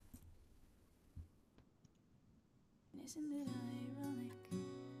Isn't it ironic?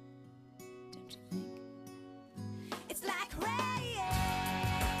 Don't you think? It's like rain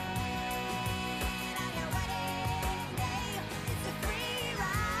on your wedding day. It's a free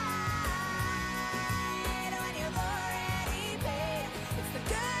ride when you've already paid. It's the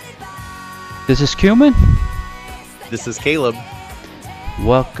good advice. This is Cumin. This is Caleb.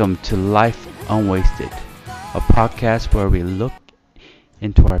 Welcome to Life Unwasted, a podcast where we look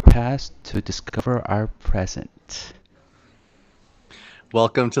into our past to discover our present.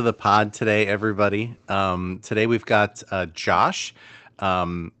 Welcome to the pod today, everybody. Today we've got Josh,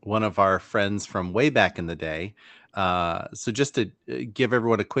 one of our friends from way back in the day. So just to give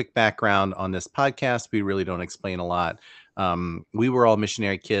everyone a quick background on this podcast, we really don't explain a lot. We were all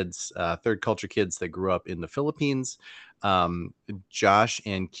missionary kids, third culture kids that grew up in the Philippines. Josh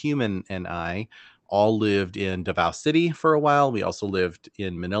and Cumin and I all lived in Davao City for a while. We also lived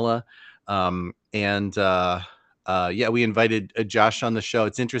in Manila. We invited Josh on the show.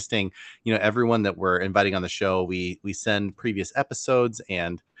 It's interesting, everyone that we're inviting on the show, we send previous episodes,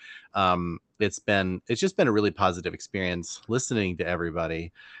 and it's just been a really positive experience listening to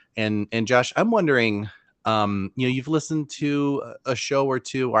everybody. And Josh, I'm wondering, you've listened to a show or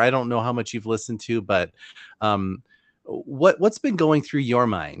two, or I don't know how much you've listened to, but what's been going through your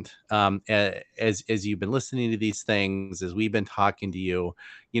mind as you've been listening to these things, as we've been talking to you?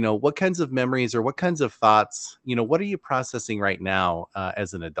 What kinds of memories or what kinds of thoughts, what are you processing right now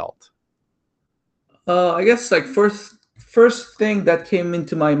as an adult? I guess like first thing that came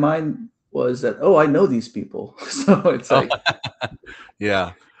into my mind was that, I know these people. So it's like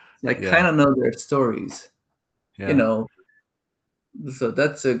Yeah, I yeah, kind of know their stories, you yeah. know. So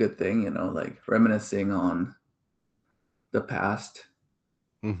that's a good thing, like reminiscing on the past.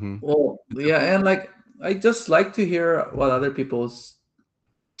 Mm-hmm. Well, yeah, and like I just like to hear what other people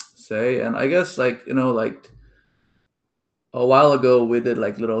say, and I guess like a while ago we did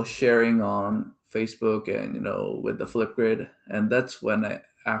like little sharing on Facebook and with the Flipgrid, and that's when I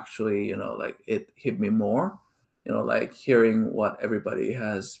actually like it hit me more, like hearing what everybody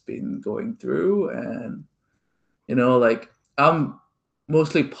has been going through, and like I'm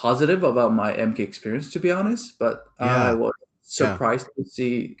mostly positive about my MK experience, to be honest, but I Yeah, was yeah. surprised to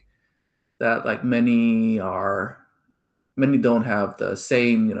see that like many don't have the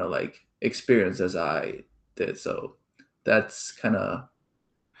same like experience as I did. So that's kind of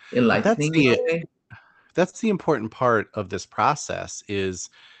But that's enlightening in the a way. that's the important part of this process is,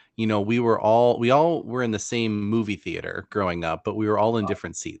 we all were in the same movie theater growing up, but we were all in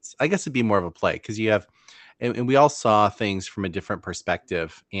different seats. I guess it'd be more of a play because you have, and we all saw things from a different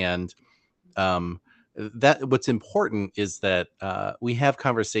perspective. And that what's important is that we have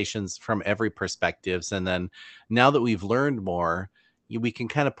conversations from every perspectives, and then now that we've learned more, we can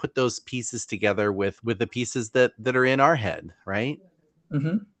kind of put those pieces together with the pieces that are in our head, right?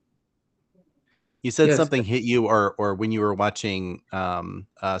 Hmm. You said Yes. something hit you, or when you were watching some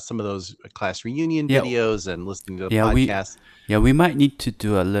of those class reunion Yeah, videos and listening to the yeah, we podcast. yeah we might need to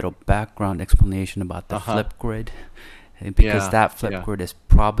do a little background explanation about the Uh-huh. flip grid, because Yeah. that flip Yeah. grid is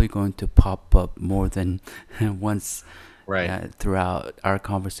probably going to pop up more than once Right. throughout our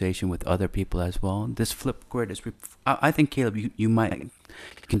conversation with other people as well. This flip grid is, I think Caleb, you might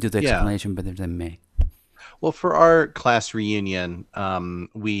can do the Yeah. explanation better than me. Well, for our class reunion,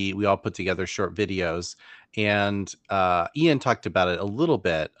 we all put together short videos, and Ian talked about it a little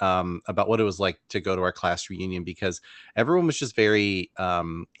bit, about what it was like to go to our class reunion, because everyone was just very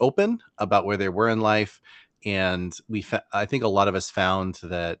open about where they were in life, and I think a lot of us found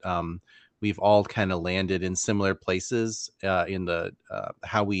that we've all kind of landed in similar places in the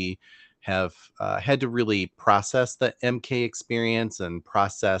how we have had to really process the MK experience and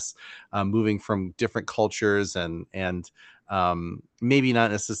process moving from different cultures, and maybe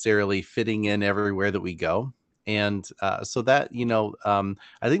not necessarily fitting in everywhere that we go. And so that,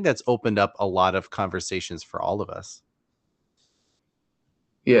 I think that's opened up a lot of conversations for all of us.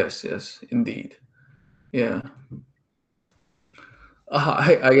 Yes. Yes. Indeed. Yeah.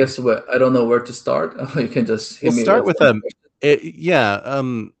 I guess I don't know where to start. You can just hit We'll me start with with some. yeah.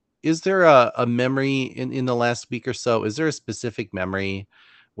 Is there a memory in the last week or so? Is there a specific memory,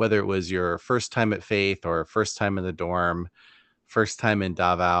 whether it was your first time at Faith or first time in the dorm, first time in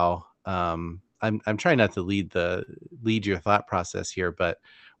Davao? I'm trying not to lead your thought process here, but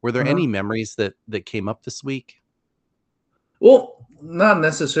were there Uh-huh. any memories that came up this week? Well, not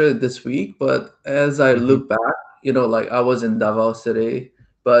necessarily this week, but as I Hmm. look back, like I was in Davao City,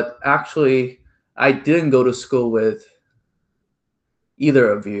 but actually I didn't go to school with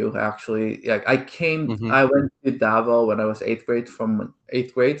either of you. Actually, like Hmm. I went to Davao when I was eighth grade from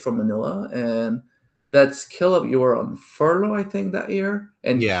Manila, and That's Caleb, you were on furlough, I think, that year,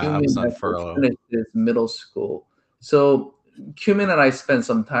 and Yeah, I was Cumin on actually furlough. finished his middle school. So Cumin and I spent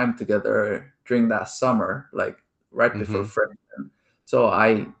some time together during that summer, like right before Hmm. freshman. So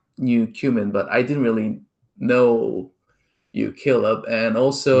I knew Cumin, but I didn't really know you, Caleb. And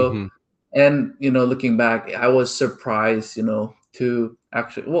also, Hmm. and looking back, I was surprised, to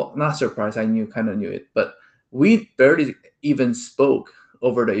actually, well, not surprised, I kind of knew it, but we barely even spoke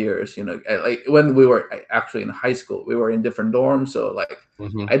over the years. Like when we were actually in high school, we were in different dorms, so like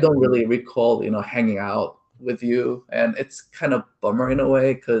Hmm. I don't really recall, hanging out with you, and it's kind of bummer in a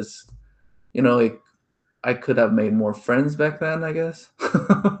way because it, I could have made more friends back then, I guess.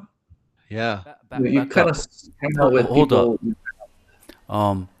 Yeah. You Back kind up. of hang out with Hold up. people.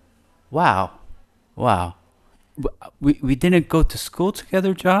 Um. Wow. Wow. We didn't go to school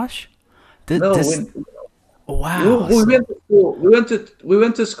together, Josh. No, This. Wow. we went to school. We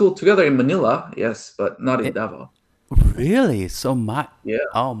went to school together in Manila, yes, but not in It, Davao. really? So Yeah.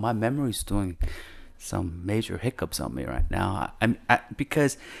 my memory's doing some major hiccups on me right now.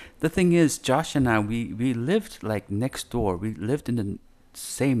 Because the thing is, Josh and I, we lived like next door. We lived in the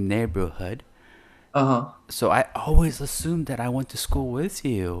same neighborhood. Uh-huh. So I always assumed that I went to school with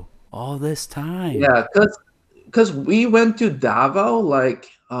you all this time. Yeah, because we went to Davao like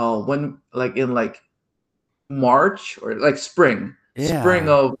when like in like March or like spring Yeah.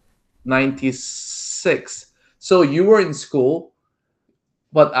 of 96. So you were in school,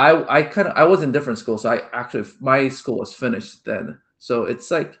 but I was in different schools. So I actually my school was finished then. So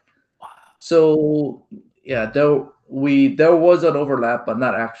it's like so yeah, there was an overlap, but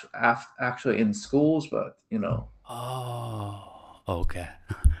not actually in schools, but Oh, okay.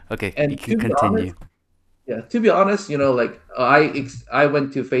 Okay, you and can to be honest, continue. yeah, to be honest, like I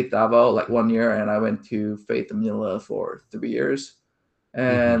went to Faith Davao like 1 year, and I went to Faith Manila for 3 years,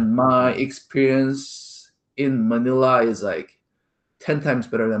 Hmm. and my experience in Manila is like 10 times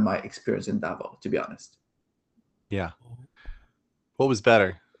better than my experience in Davao, to be honest. Yeah. What was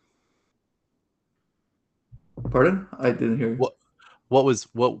better? Pardon? I didn't hear you.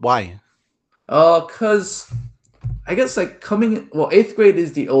 What why? Cause I guess like well, eighth grade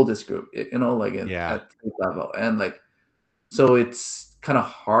is the oldest group, like Yeah. at Faith Davao, and like so it's kind of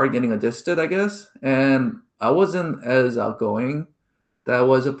hard getting adjusted, I guess. And I wasn't as outgoing. That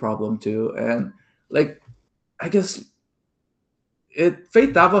was a problem too. And like I guess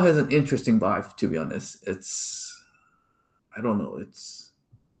Faith Davao has an interesting vibe, to be honest. I don't know,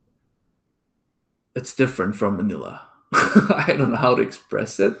 it's different from Manila. I don't know how to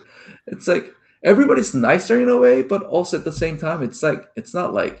express it. It's like everybody's nicer in a way, but also at the same time, it's like it's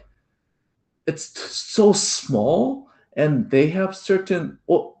not like so small, and they have certain,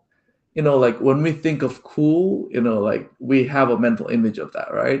 well, like when we think of cool, like we have a mental image of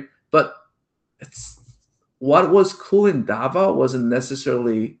that, right? But it's what was cool in Davao wasn't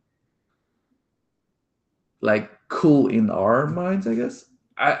necessarily like cool in our minds, I guess.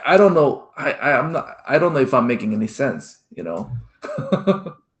 I don't know. I'm not. I don't know if I'm making any sense. You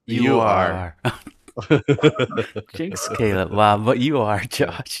You are. are. Jinx, Caleb. Wow, but you are,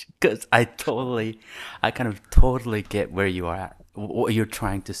 Josh. Because I kind of totally get where you are at, what you're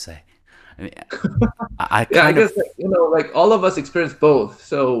trying to say. I mean, I Yeah, I kind guess of, like all of us experience both,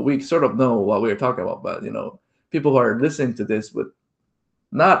 so we sort of know what we're talking about. But people who are listening to this would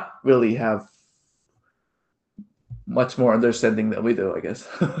not really have much more understanding than we do, I guess.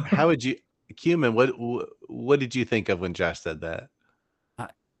 How would you, Cumin? What did you think of when Josh said that? uh,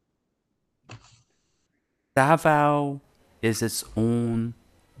 Davao is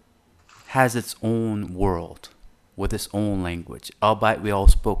has its own world with its own language. Albeit we all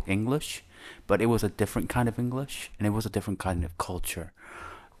spoke English, but it was a different kind of English and it was a different kind of culture.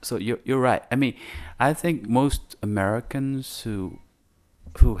 So you're right. I mean, I think most Americans who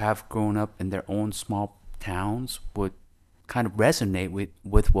have grown up in their own small towns would kind of resonate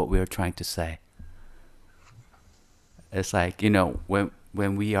with what we're trying to say. It's like,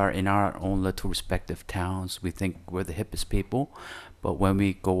 when we are in our own little respective towns, we think we're the hippest people. But when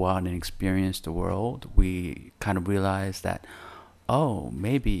we go out and experience the world, we kind of realize that, oh,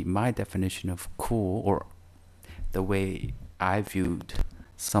 maybe my definition of cool, or the way I viewed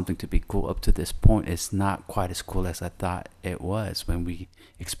something to be cool up to this point, is not quite as cool as I thought it was when we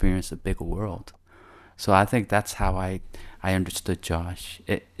experienced a bigger world. So I think that's how I understood Josh.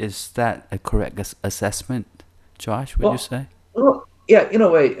 Is that a correct assessment, Josh, would you Well, say? well, yeah, in a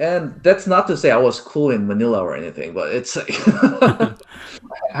way, and that's not to say I was cool in Manila or anything, but it's like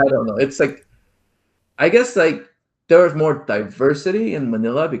I don't know. It's like I guess like there's more diversity in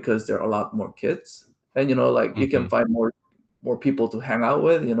Manila because there are a lot more kids, and like you can Hmm. find more people to hang out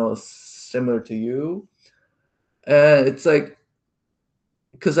with. similar to you. And it's like,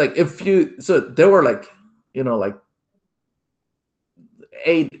 because like if you, so there were like, like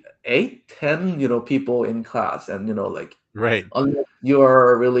eight, 10, people in class, and like Right. unless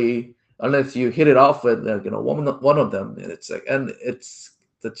you hit it off with one of them, and it's like, and it's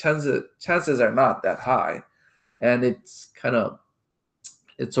the chances are not that high, and it's kind of,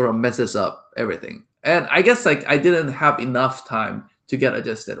 it sort of messes up everything. And I guess like I didn't have enough time to get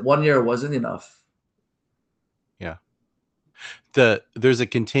adjusted. 1 year wasn't enough. Yeah. There's a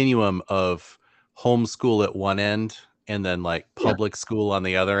continuum of homeschool at one end and then like Yeah. public school on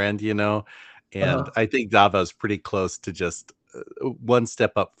the other end, and Uh-huh. I think Davao is pretty close to just one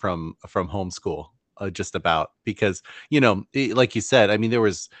step up from homeschool, just about, because like you said, I mean, there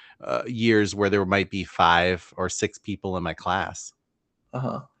was years where there might be 5 or 6 people in my class.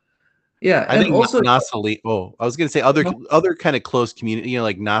 Uh-huh. Yeah, I and think also, Nasali. Oh, I was going to say uh-huh, other kind of close community,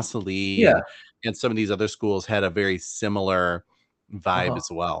 like Nasali yeah, and some of these other schools had a very similar vibe uh-huh. as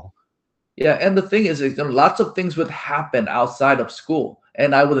well. Yeah, and the thing is, lots of things would happen outside of school,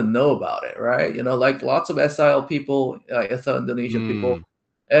 and I wouldn't know about it, right? Like lots of SIL people, SIL Indonesia people,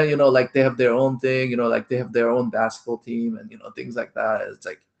 Mm, and like they have their own thing, like they have their own basketball team, and things like that. It's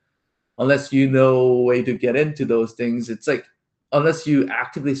like, unless you know a way to get into those things, it's like, unless you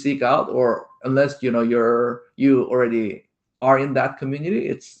actively seek out, or unless you already are in that community,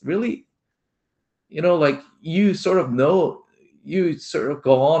 it's really, like you sort of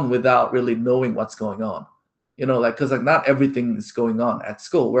go on without really knowing what's going on, like, because like not everything is going on at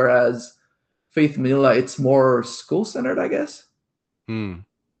school, whereas Faith Manila, it's more school centered, I guess. mm.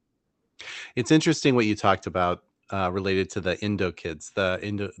 It's interesting what you talked about related to the Indo kids,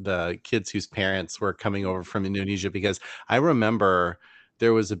 the kids whose parents were coming over from Indonesia, because I remember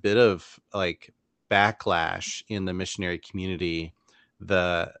there was a bit of like backlash in the missionary community.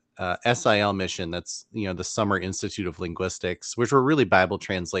 The SIL mission, that's the Summer Institute of Linguistics, which were really Bible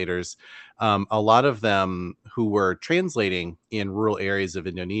translators. A lot of them who were translating in rural areas of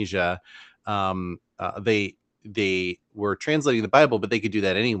Indonesia, they were translating the Bible, but they could do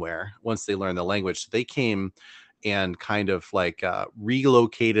that anywhere once they learned the language. So they came and kind of like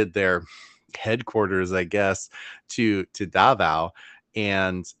relocated their headquarters, I guess, to Davao.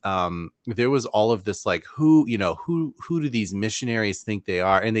 And there was all of this like, who do these missionaries think they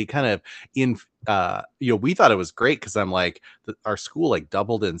are? And they kind of we thought it was great, because I'm like, our school like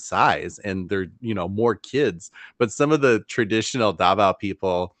doubled in size, and there more kids. But some of the traditional Davao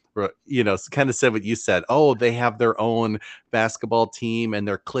people kind of said what you said. Oh, they have their own basketball team and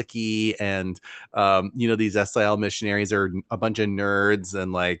they're cliquey, and these SIL missionaries are a bunch of nerds,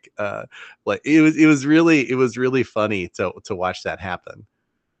 and like it was really funny to watch that happen.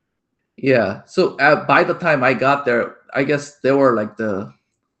 Yeah, so by the time I got there, I guess they were like the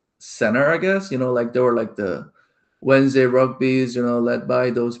center, I guess, like they were like the Wednesday rugbies, led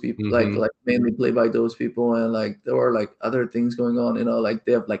by those people, like Hmm. mainly played by those people, and like there were like other things going on, like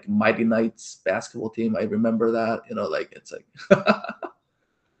they have like Mighty Knights basketball team. I remember that, like it's like,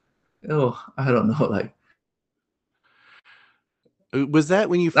 oh, I don't know, like, Was that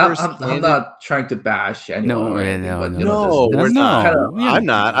when you not, first I'm landed? not trying to bash anyone No, or yeah, anything, no, but no, just No, no, we're not. kind of, no. I'm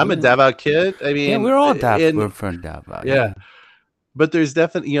not. I'm a Davao kid. I Yeah, mean, we're all Dav. and We're from Davao. yeah, Yeah. but there's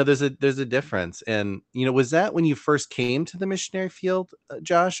definitely there's a difference. And was that when you first came to the missionary field,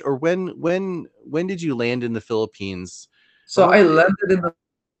 Josh, or when did you land in the Philippines? so Or I landed in the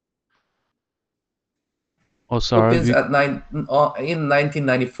Oh, sorry. Philippines in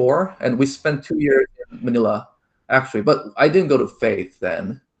 1994, and we spent 2 years in Manila, actually. But I didn't go to Faith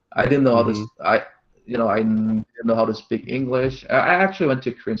then. I didn't know how to. Mhm. I didn't know how to speak English. I actually went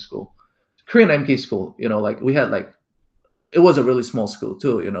to Korean school, Korean MK school. Like we had like, it was a really small school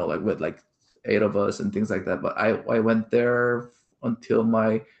too. Like with like 8 of us and things like that. But I went there until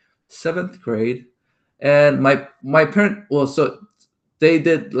my 7th grade, and my parent, well, so they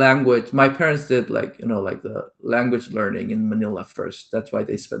did language. My parents did like, like the language learning in Manila first. That's why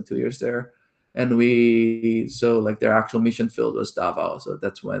they spent 2 years there. And so like their actual mission field was Davao. So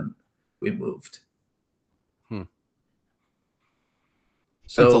that's when we moved. Hmm.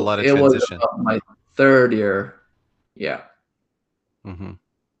 That's a So lot of it was transition. about my 3rd year. Yeah. Hmm.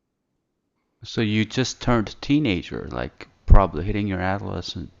 So you just turned a teenager, like probably hitting your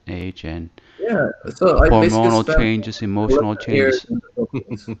adolescent age, and Yeah. So I basically hormonal spent changes, emotional 11 years changes. in the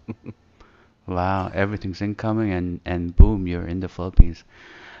Philippines. Wow, everything's incoming, and boom, you're in the Philippines.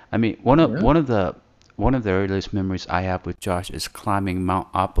 I mean, Yeah. one of the earliest memories I have with Josh is climbing Mount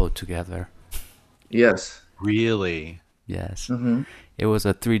Apo together. Yes. Really? Yes. Hmm. It was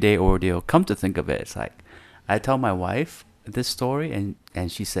a 3 day ordeal. Come to think of it, it's like I tell my wife this story, and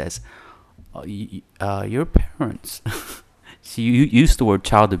she says, Your parents. See, you used the word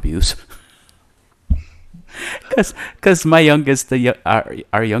child abuse. Cause my youngest,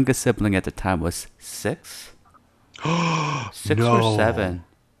 our youngest sibling at the time was six or No. seven.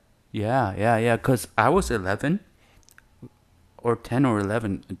 Yeah, yeah, yeah. Cause I was 11 or 10 or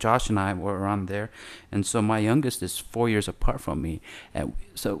 11. Josh and I were around there, and so my youngest is 4 years apart from me, and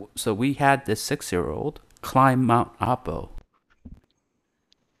so we had this 6-year-old climb Mount Apo,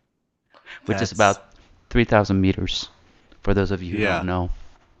 which is That's about 3,000 meters. For those of you who don't yeah. know,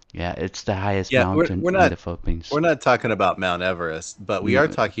 yeah, it's the highest Yeah, mountain we're in the not Philippines. we're not talking about Mount Everest, but we are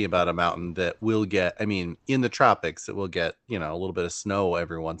Mm, talking about a mountain that will get, I mean, in the tropics, it will get, a little bit of snow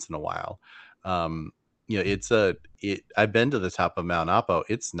every once in a while. Um, I've been to the top of Mount Apo.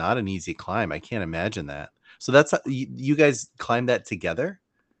 It's not an easy climb. I can't imagine that. So you guys climbed that together?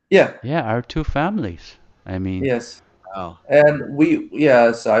 Yeah. yeah, our two families. I mean, Yes. Wow. And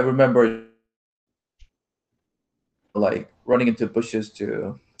yes, I remember like running into bushes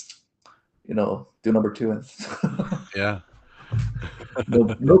to, do number two, and Yeah.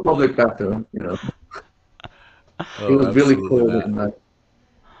 no public bathroom. It Oh, was really absolutely cold not. at night.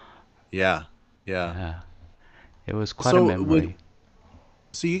 Yeah. Yeah. yeah, it was quite a So would memory.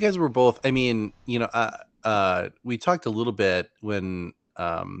 So you guys were both, I mean, we talked a little bit when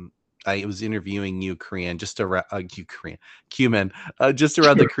I was interviewing you, Korean, just around you, Korean, Cumin, just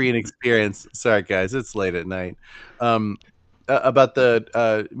around the Korean experience. Sorry, guys, it's late at night. Um, about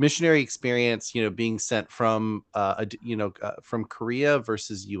the missionary experience, being sent from, from Korea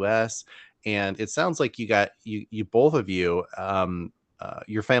versus U.S. And it sounds like you both of you,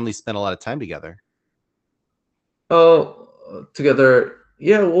 your family spent a lot of time together. Oh, together.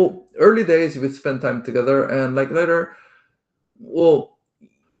 Yeah. Well, early days we spent time together, and like later, well,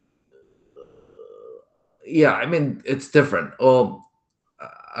 yeah. I mean, it's different.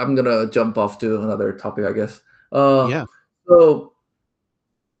 I'm gonna jump off to another topic, I guess. Uh, Yeah. so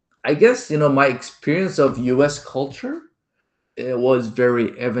I guess my experience of U.S. culture, it was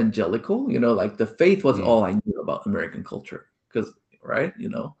very evangelical. Like the faith was Mm. all I knew about American culture, because right,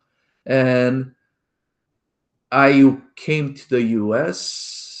 and I came to the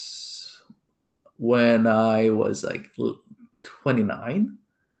U.S. when I was like 29,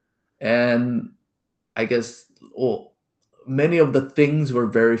 and I guess well, many of the things were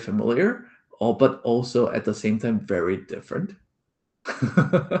very familiar, but also at the same time very different.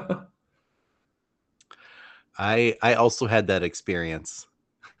 I also had that experience,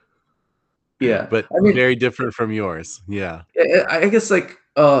 Yeah, but I mean, very different from yours. Yeah. I guess like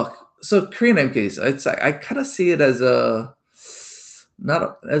so Korean MKs, it's like I kind of see it as a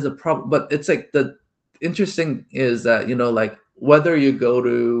not as a problem, but it's like the interesting is that like whether you go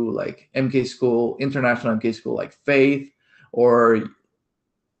to like MK school, international MK school like Faith, or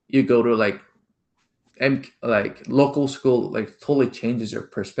you go to like like local school, like totally changes your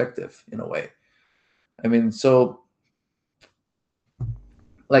perspective in a way. I mean, so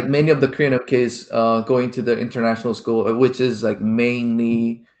like many of the Korean MKs going to the international school, which is like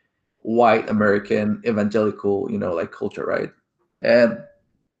mainly white American evangelical, like culture, right? And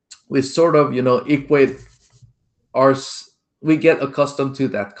we sort of, equate our, we get accustomed to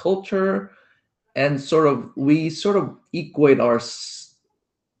that culture, and we sort of equate ourselves.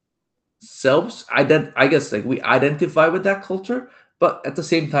 I guess like we identify with that culture, but at the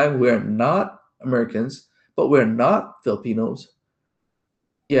same time, we're not Americans, but we're not Filipinos.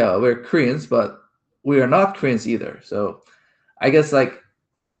 Yeah, we're Koreans, but we are not Koreans either. So I guess like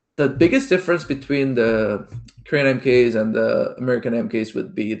the biggest difference between the Korean MKs and the American MKs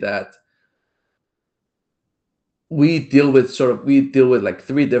would be that we deal with like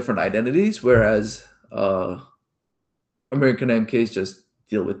three different identities, whereas American MKs just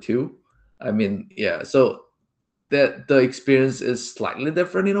deal with two. I mean, yeah, so that the experience is slightly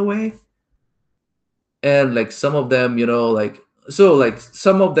different in a way, and like some of them, like so like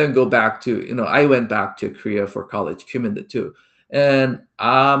some of them go back to I went back to Korea for college. Kim did too, and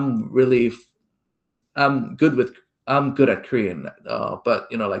I'm good with I'm good at Korean, but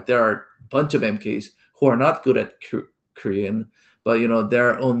like there are a bunch of MKs who are not good at Korean, but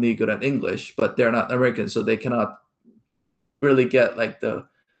they're only good at English, but they're not American, so they cannot really get like the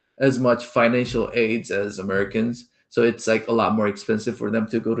as much financial aids as Americans. So it's like a lot more expensive for them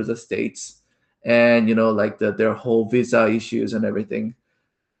to go to the States, and like their whole visa issues and everything.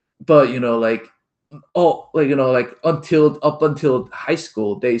 But like like like until high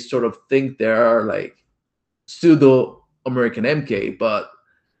school, they sort of think they are like pseudo American MK, but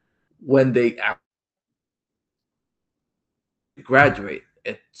when they graduate,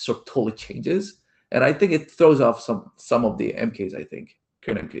 it sort of totally changes, and I think it throws off some of the MKs. I think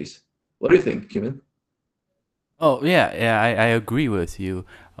Korean MKs. What do you think, Kimin? Oh yeah, yeah, I agree with you.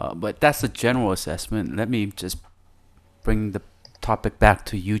 But that's a general assessment. Let me just bring the topic back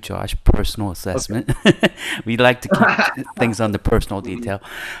to you, Josh. Personal Okay. assessment. We like to keep things on the personal detail.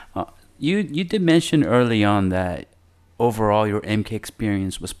 Uh, you did mention early on that overall your MK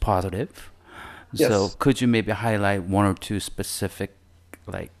experience was positive. So Yes. could you maybe highlight one or two specific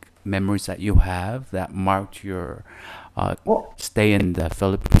like memories that you have that marked your uh, Well, stay in the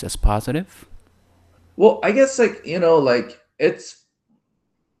Philippines as positive? well, I guess like like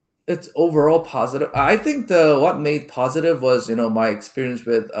it's overall positive. I think the what made positive was my experience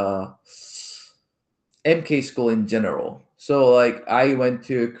with MK school in general. So like I went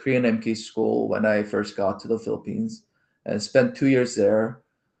to Korean MK school when I first got to the Philippines and spent 2 years there.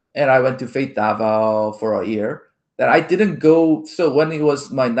 And I went to Faith Davao for a year. That I didn't go. So when it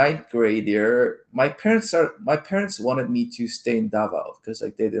was my ninth grade year, my parents wanted me to stay in Davao because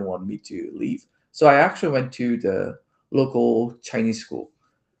like they didn't want me to leave. So I actually went to the local Chinese school,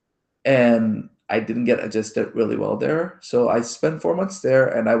 and I didn't get adjusted really well there. So I spent 4 months there,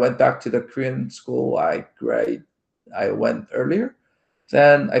 and I went back to the Korean school I went earlier.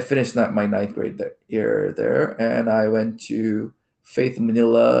 Then I finished my ninth grade year there, and I went to Faith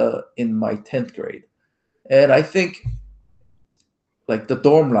Manila in my 10th grade. And I think like the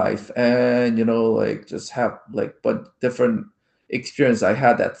dorm life and like just have like but different experience I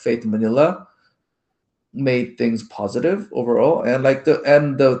had at Faith Manila made things positive overall. And like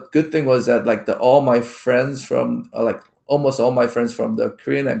the good thing was that like the all my friends from like almost all my friends from the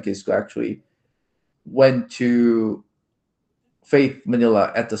Korean MK school actually went to Faith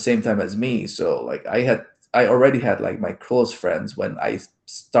Manila at the same time as me. So like I already had like my close friends when I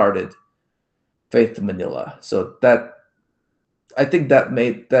started Faith Manila. So that I think that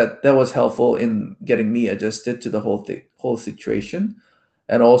was helpful in getting me adjusted to the whole situation,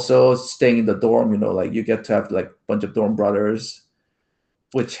 and also staying in the dorm. Like you get to have like a bunch of dorm brothers,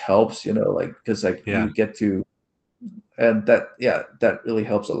 which helps. Like because like Yeah. you get to, and that really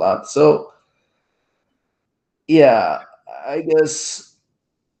helps a lot. So yeah, I guess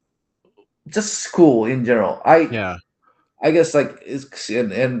just school in general. Yeah. I guess like it's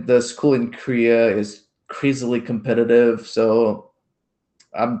and the school in Korea is crazily competitive. So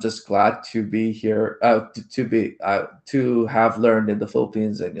I'm just glad to be here, to have learned in the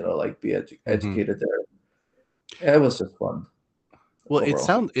Philippines and like be Hmm. educated there. Yeah, it was just fun Well,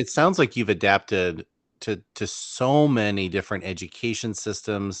 overall. it sounds like you've adapted to so many different education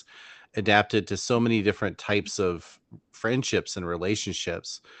systems, adapted to so many different types of friendships and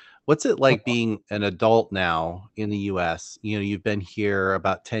relationships. What's it like being an adult now in the US? You've been here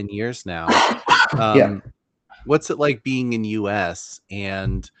about 10 years now. Yeah. Um, what's it like being in US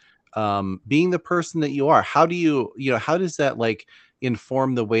and being the person that you are? How do how does that like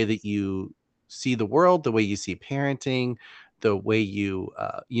inform the way that you see the world, the way you see parenting, the way you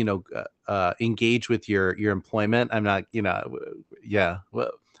engage with your employment? I'm not, yeah.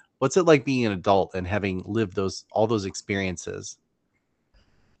 What's it like being an adult and having lived all those experiences?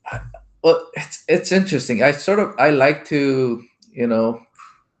 Well, it's interesting. I like to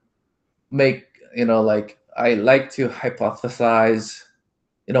make like I like to hypothesize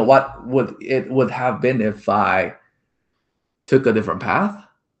what would have been if I took a different path.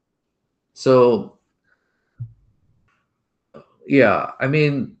 So yeah, I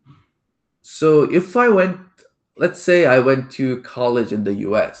mean, so if I went, let's say I went to college in the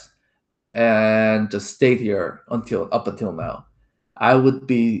US and just stayed here until up until now, I would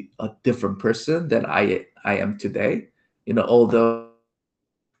be a different person than I am today. Although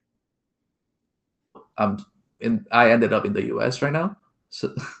I ended up in the US right now.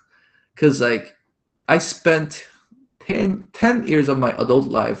 So because like I spent 10 years of my adult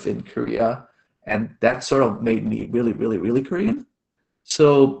life in Korea, and that sort of made me really, really, really Korean.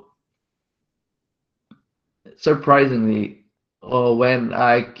 So surprisingly, when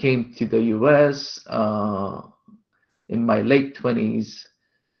I came to the US in my late 20s,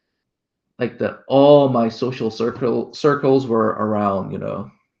 like the all my social circles were around,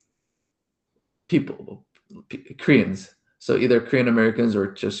 people, Koreans. So either Korean Americans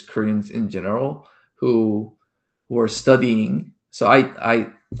or just Koreans in general who were studying. So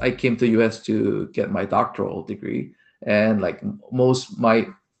I came to US to get my doctoral degree, and like most my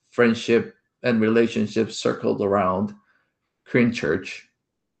friendship and relationships circled around Korean church.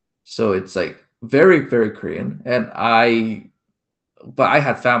 So it's like very, very Korean. But I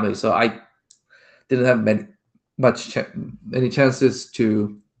had family, so I didn't have many chances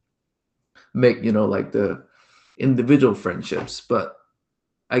to make, like the individual friendships. But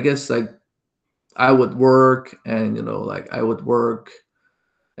I guess like I would work and, like I would work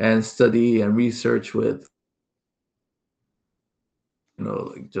and study and research with,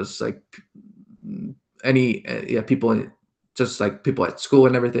 like just like any yeah, people just like people at school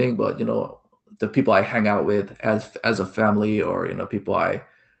and everything, but the people I hang out with as a family, or people I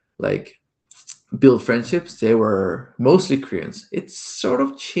like build friendships, they were mostly Koreans. It's sort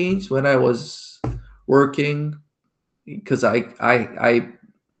of changed when I was working, because I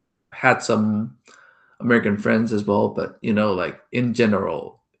had some American friends as well, but like in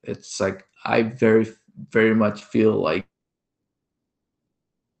general, it's like I very much feel like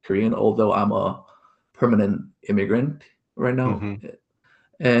Korean, although I'm a permanent immigrant right now. Hmm.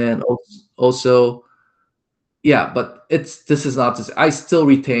 And also, yeah, but this is not to say I still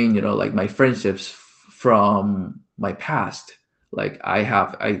retain, like my friendships from my past. Like I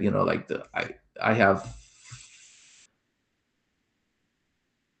have like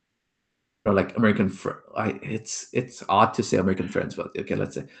it's odd to say American friends, but okay,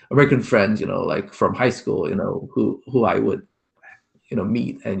 let's say American friends, like from high school, who I would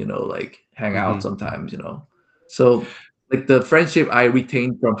meet and like hang out Hmm. sometimes. So like the friendship I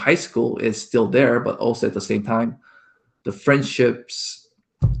retained from high school is still there, but also at the same time, the friendships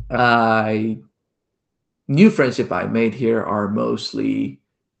I new friendship I made here are mostly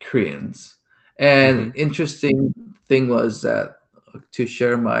Koreans. And Hmm. interesting thing was that, to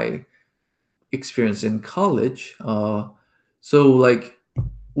share my experience in college, so like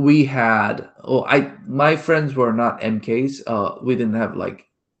we had oh I my friends were not MKs. We didn't have like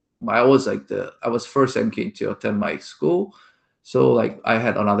I was first MK to attend my school, so like I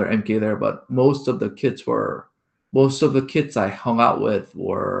had another MK there, but most of the kids I hung out with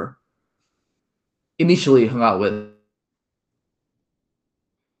were initially hung out with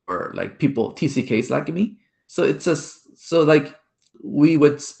or like people TCKs like me. So it's just so like we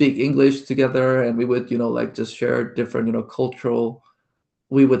would speak English together, and we would like just share different cultural.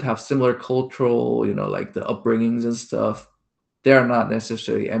 We would have similar cultural, like the upbringings and stuff. They're not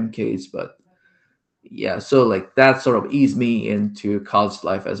necessarily MKs, but yeah. So like that sort of eased me into college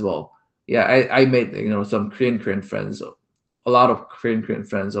life as well. Yeah, I made some Korean friends, a lot of Korean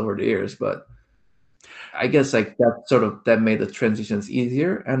friends over the years, but I guess like that made the transitions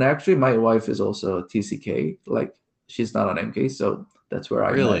easier. And actually, my wife is also a TCK. Like she's not an MK, so that's where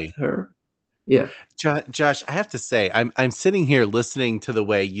I met Really? her. Yeah. Josh, I have to say, I'm sitting here listening to the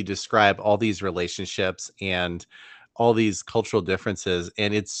way you describe all these relationships and all these cultural differences,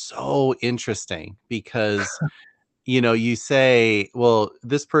 and it's so interesting because you say, well,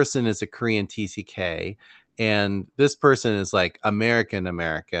 this person is a Korean TCK, and this person is like American,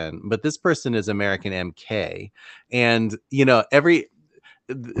 but this person is American MK, and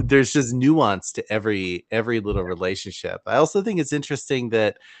there's just nuance to every little relationship. I also think it's interesting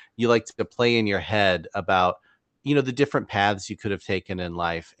that you like to play in your head about the different paths you could have taken in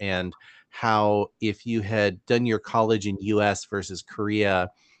life, and how if you had done your college in US versus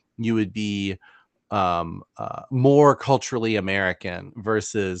Korea, you would be more culturally American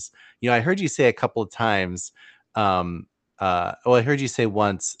versus, I heard you say a couple of times, um, well, I heard you say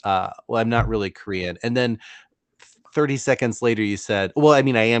once, well, I'm not really Korean. And then 30 seconds later, you said, well, I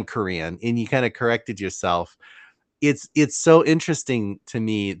mean, I am Korean, and you kind of corrected yourself. It's so interesting to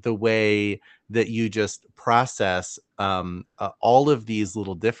me the way that you just process all of these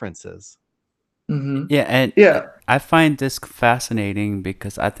little differences. Hmm. Yeah, and Yeah. I find this fascinating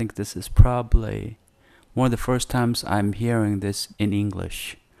because I think this is probably one of the first times I'm hearing this in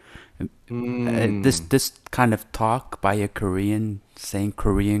English. This Mm. this kind of talk by a Korean saying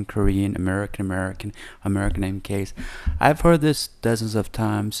Korean, American MKs. I've heard this dozens of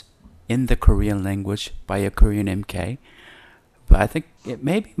times in the Korean language by a Korean MK, but I think it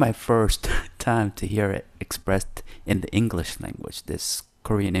may be my first time to hear it expressed in the English language. This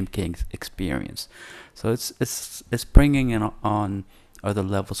Korean MK experience, so it's bringing it on other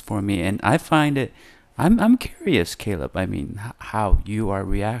levels for me, and I find it. I'm curious, Caleb. I mean, how you are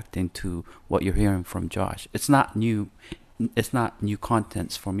reacting to what you're hearing from Josh. It's not new. It's not new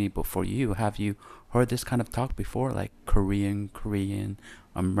contents for me, but for you, have you heard this kind of talk before, like Korean,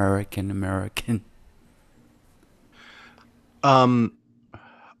 American? Um,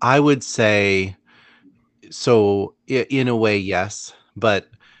 I would say so, in a way, yes, but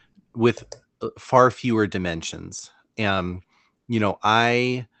with far fewer dimensions. Um, you know,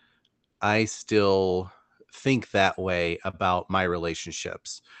 I still think that way about my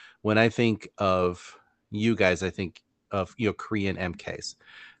relationships. When I think of you guys, I think of Korean MKs.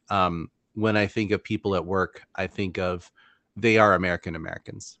 When I think of people at work, I think of they are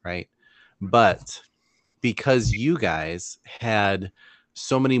Americans, right? But because you guys had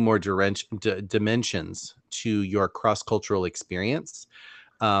so many more dimensions to your cross cultural experience,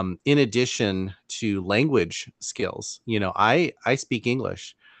 in addition to language skills. I speak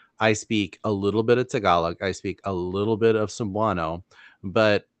English. I speak a little bit of Tagalog. I speak a little bit of Cebuano,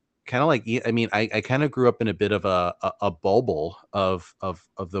 but kind of like, I mean, I kind of grew up in a bit of a bubble of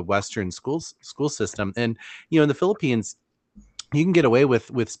the Western school system. And, in the Philippines, you can get away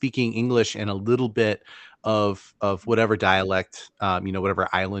with speaking English and a little bit of whatever dialect, whatever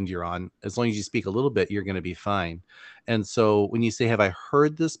island you're on. As long as you speak a little bit, you're going to be fine. And so when you say, "Have I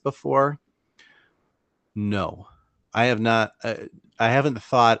heard this before?" No, I have not. I haven't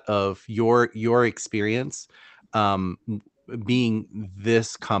thought of your experience um, being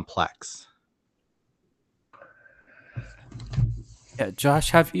this complex. Yeah,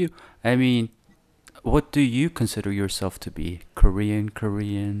 Josh, have you? I mean, what do you consider yourself to be? Korean,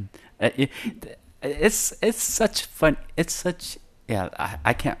 Korean? It's such fun. It's such, yeah.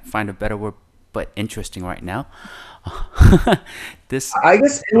 I can't find a better word, but interesting right now. This. I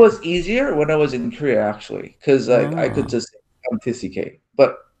guess it was easier when I was in Korea actually, because like I could Oh, just anticipate.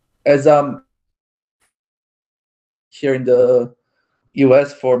 But as I'm here in the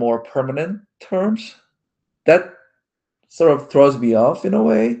US for more permanent terms, that sort of throws me off in a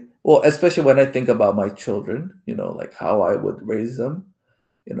way. Well, especially when I think about my children, like how I would raise them,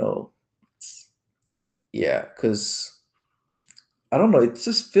 you know, yeah, because I don't know, it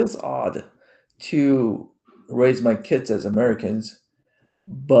just feels odd to raise my kids as Americans,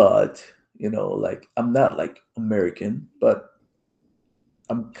 but like I'm not like American, but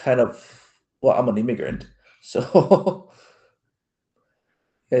I'm kind of, well, I'm an immigrant, so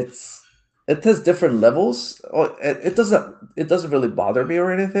it's it has different levels. It doesn't really bother me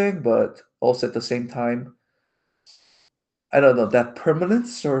or anything, but also at the same time, I don't know, that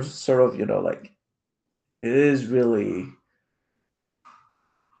permanence or sort of, like it is really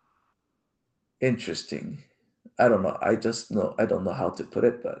interesting. I don't know. I don't know how to put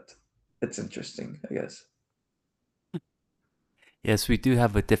it, but it's interesting, I guess. yes, we do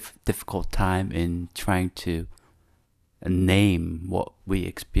have a difficult time in trying to name what we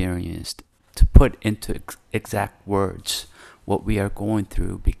experienced, to put into exact words what we are going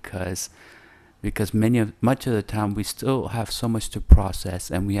through, because much of the time we still have so much to process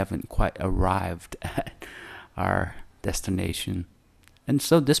and we haven't quite arrived at our destination. And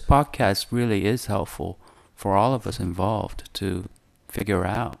so this podcast really is helpful for all of us involved to figure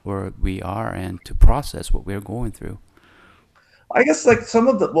out where we are and to process what we're going through. I guess like some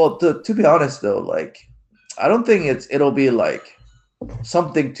of the well, to be honest though, like I don't think it'll be like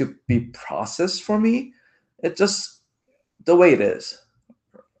something to be processed for me. It's just the way it is.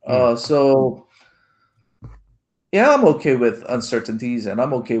 Hmm. So yeah, I'm okay with uncertainties, and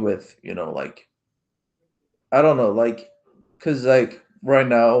I'm okay with like I don't know, like because like right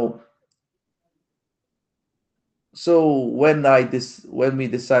now. So when we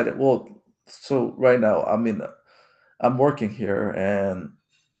decided, well, so right now I'm working here and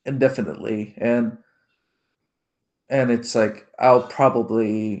indefinitely, and it's like I'll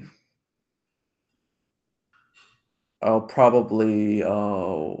probably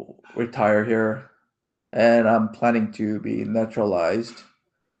retire here, and I'm planning to be naturalized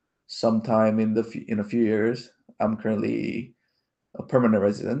sometime in a few years. I'm currently a permanent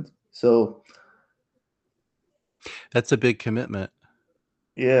resident, so That's a big commitment.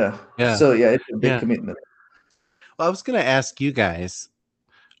 yeah, Yeah, so yeah, it's a big yeah. commitment. Well, I was going to ask you guys,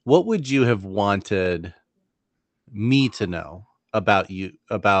 what would you have wanted me to know about the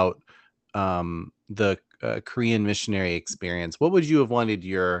Korean missionary experience? What would you have wanted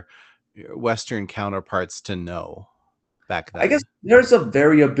your Western counterparts to know back I guess then? there's a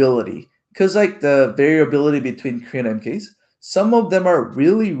variability because like the variability between Korean MKs, some of them are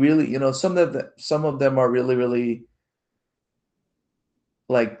really, really, some of them are really, really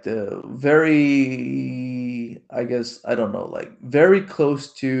like the very, I guess, I don't know, like very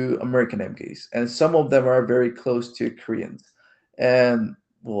close to American MKs, and some of them are very close to Koreans. And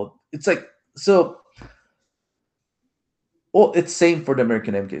well, it's like so. Well, it's same for the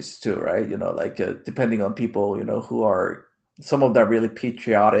American MKs too, right? Like depending on people, who are some of them really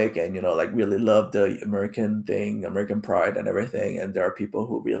patriotic and like really love the American thing, American pride and everything, and there are people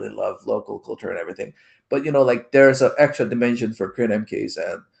who really love local culture and everything. But like there's an extra dimension for Korean MKs,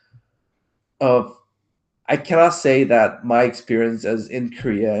 and uh, I cannot say that my experience as in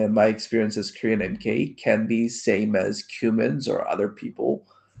Korea and my experience as Korean MK can be same as Cumans or other people,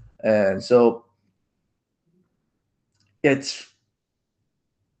 and so it's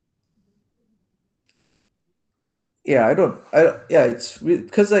yeah, I don't, yeah, it's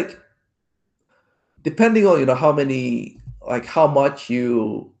because like depending on how many like how much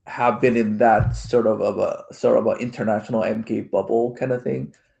you have been in that sort of a international MK bubble kind of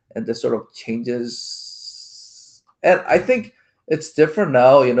thing, and the sort of changes. And I think it's different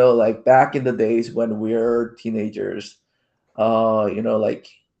now. Like back in the days when we were teenagers, like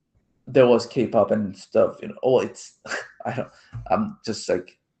there was K-pop and stuff. Oh, it's I don't. I'm just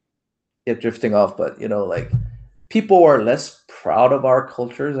like drifting off, but like people are less proud of our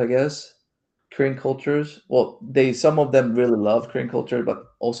cultures, I guess. Korean cultures. Well, some of them really love Korean culture,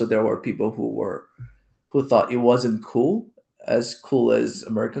 but also there were people who thought it wasn't cool as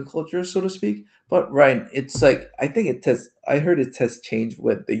American culture, so to speak. But Ryan, it's like I think it has. I heard it has changed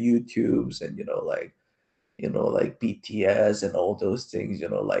with the YouTubes and like BTS and all those things.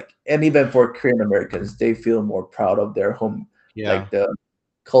 Like, and even for Korean Americans, they feel more proud of their home, Yeah. like the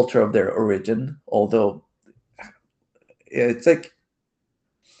culture of their origin. Although it's like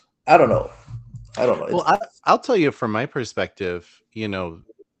I don't know. I don't know. Well, I'll tell you from my perspective,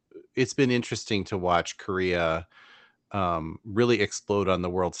 it's been interesting to watch Korea really explode on the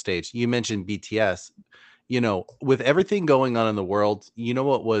world stage. You mentioned BTS. With everything going on in the world,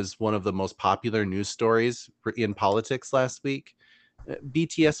 what was one of the most popular news stories in politics last week?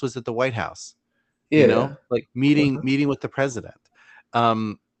 BTS was at the White House, Yeah. like meeting with the president.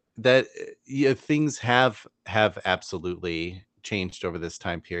 Um, that yeah, things have absolutely changed over this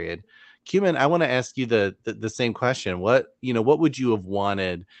time period. Cumin, I want to ask you the same question. What would you have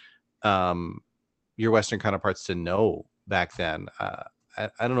wanted um, your Western counterparts to know back then? I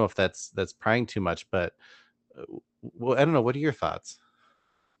don't know if that's prying too much, but well, I don't know. What are your thoughts?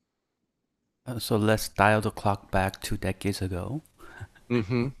 So let's dial the clock back 2 decades ago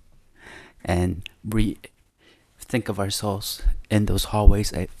Mm-hmm. and think of ourselves in those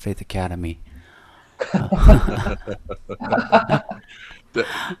hallways at Faith Academy.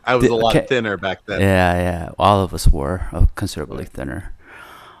 I was a lot Okay, thinner back then. yeah, all of us were considerably thinner.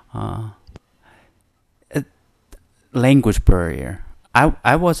 Uh, it, Language barrier.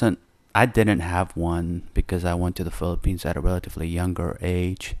 I wasn't. I didn't have one because I went to the Philippines at a relatively younger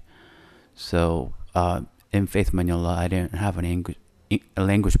age. So in Faith Manila, I didn't have a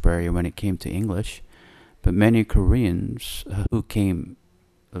language barrier when it came to English. But many Koreans who came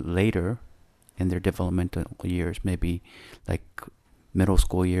later in their developmental years, maybe like middle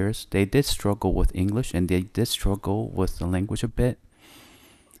school years, they did struggle with English and they did struggle with the language a bit.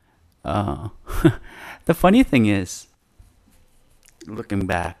 Uh, the funny thing is, looking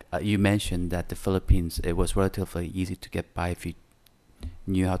back, you mentioned that the Philippines, it was relatively easy to get by if you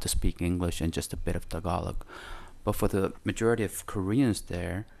knew how to speak English and just a bit of Tagalog. But for the majority of Koreans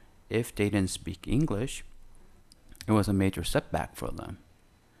there, if they didn't speak English, it was a major setback for them.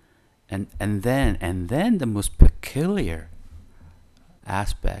 And then the most peculiar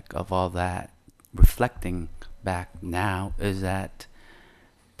aspect of all that, reflecting back now, is that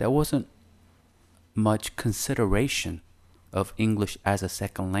there wasn't much consideration of English as a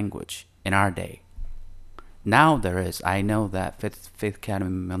second language in our day. Now there is. I know that Faith Academy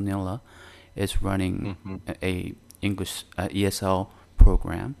Manila is running Mm-hmm. a English ESL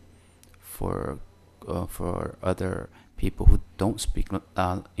program for other people who don't speak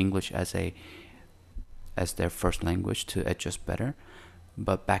English as their first language to adjust better.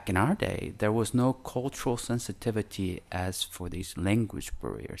 But back in our day, there was no cultural sensitivity as for these language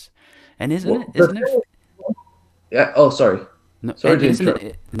barriers. And isn't it Well, the isn't it thing, yeah. Oh, sorry. no, Sorry and to isn't interrupt.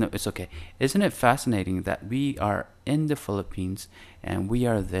 it no, it's okay. Isn't it fascinating that we are in the Philippines and we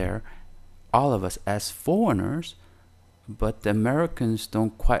are there, all of us as foreigners, but the Americans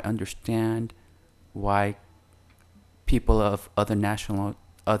don't quite understand why people of other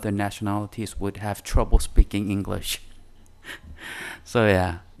nationalities would have trouble speaking English. So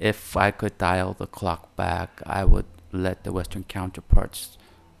yeah, if I could dial the clock back, I would let the Western counterparts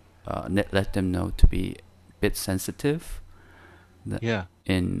let them know to be a bit sensitive Yeah.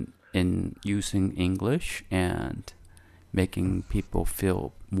 in using English and making people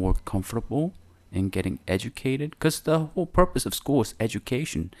feel more comfortable in getting educated. Because the whole purpose of school is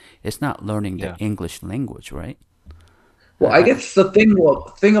education. It's not learning the Yeah. English language, right? Well, I guess the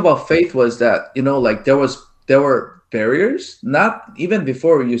thing about faith was that like there were barriers, not even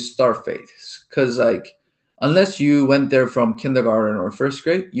before you start faith, because like unless you went there from kindergarten or first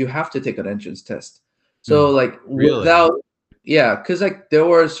grade, you have to take an entrance test. So Mm. like Really? without, yeah, because like there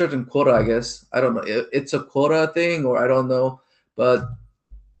were a certain quota, I guess. I don't know. It's a quota thing, or I don't know, but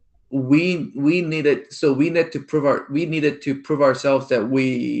we needed to prove ourselves that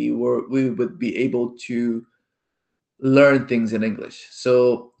we would be able to learn things in English.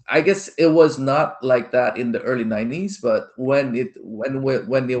 So I guess it was not like that in the early 90s, but when it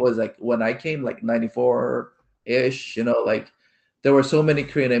was like when I came like 94 ish, like there were so many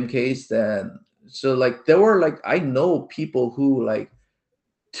Korean MKs then. So like there were like I know people who like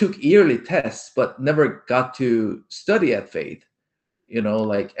took yearly tests but never got to study at Faith,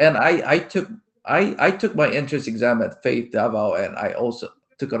 like and I took my entrance exam at Faith Davao, and I also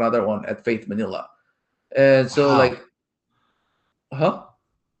took another one at Faith Manila. And so Wow. like, huh? Oh,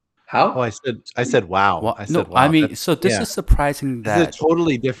 How? I said wow. Well, I no, said I wow. mean, That's so this yeah. is surprising This is a that,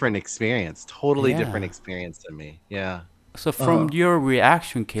 totally different experience. Totally different yeah. experience than me. Yeah. So from Uh-huh. your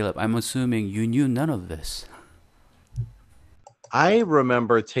reaction, Caleb, I'm assuming you knew none of this. I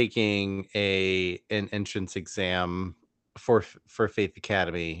remember taking an entrance exam for Faith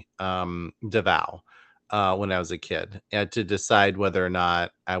Academy, DeVal, when I was a kid, to decide whether or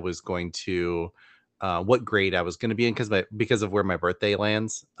not I was going to, what grade I was going to be in, because of where my birthday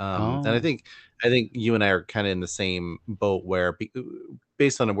lands. And Oh. I think you and I are kind of in the same boat where,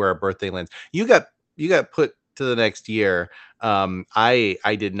 based on where our birthday lands, you got put to the next year.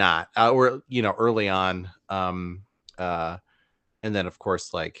 I did not, or early on. Uh, and then of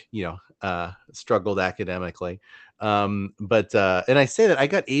course, like, struggled academically. But and I say that I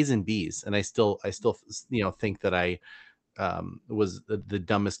got A's and B's, and I still think that I was the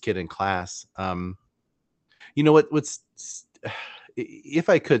dumbest kid in class. What's if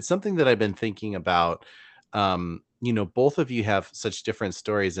I could, something that I've been thinking about, both of you have such different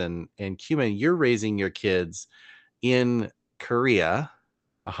stories, and Cumin, you're raising your kids in Korea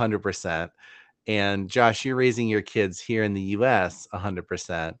 100%. And Josh, you're raising your kids here in the US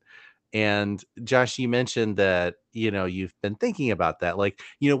 100%. And Josh, you mentioned that, you've been thinking about that. Like,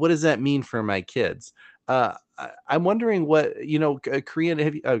 what does that mean for my kids? I'm wondering what, Korean,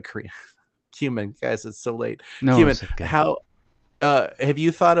 have you, Korean, Cumin, guys, it's so late. No, Cumin, it's okay. how, have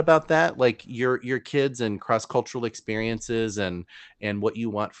you thought about that? Like your kids and cross-cultural experiences and what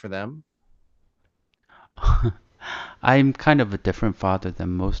you want for them? I'm kind of a different father than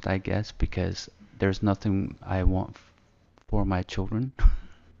most, I guess, because there's nothing I want for my children.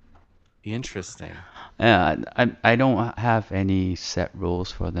 Interesting. I don't have any set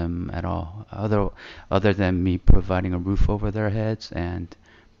rules for them at all, other than me providing a roof over their heads and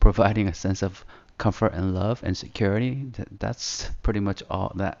providing a sense of comfort and love and security. That's pretty much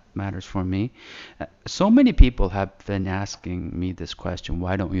all that matters for me. So many people have been asking me this question,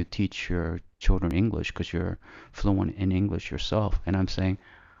 why don't you teach your children English? Because you're fluent in English yourself. And I'm saying,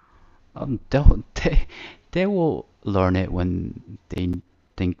 they will learn it when they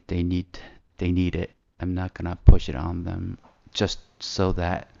think they need it. I'm not gonna push it on them just so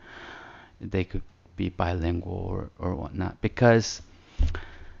that they could be bilingual or whatnot. Because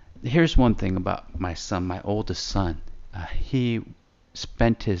here's one thing about my son, my oldest son. He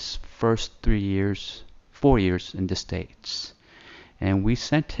spent his first 3 years, 4 years in the States, and we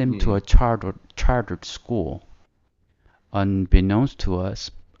sent him to Hmm. a chartered school. Unbeknownst to us,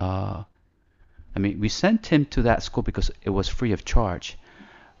 I mean, we sent him to that school because it was free of charge.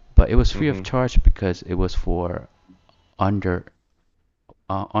 But it was free of Hmm. charge because it was for under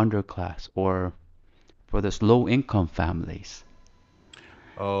underclass or for those low income families.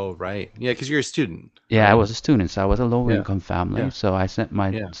 Oh, right. Yeah, because you're a student, Yeah, I right? was a student, so I was a low Yeah. income family, Yeah. so I sent my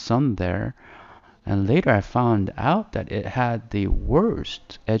Yeah. son there. And later I found out that it had the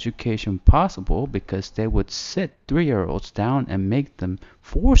worst education possible because they would sit 3-year-olds down and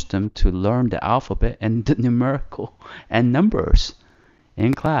force them to learn the alphabet and the numerical and numbers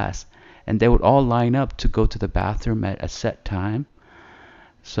in class. And they would all line up to go to the bathroom at a set time.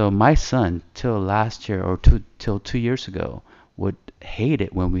 So my son, till last year or till 2 years ago, would hate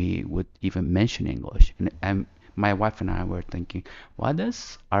it when we would even mention English. And my wife and I were thinking, why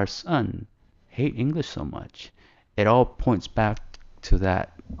does our son hate English so much? It all points back to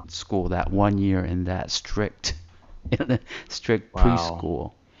that school, that 1 year in that strict Wow.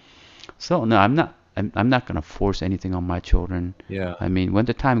 preschool. So no, I'm not gonna force anything on my children. Yeah. I mean, when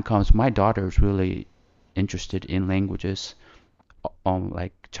the time comes, my daughter is really interested in languages,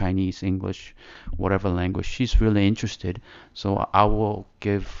 like Chinese, English, whatever language. She's really interested. So I will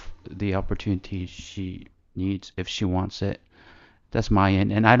give the opportunity she needs if she wants it. That's my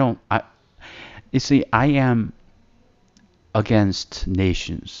end. And I don't. You see, I am against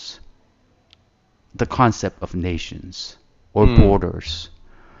nations, the concept of nations or Hmm. borders,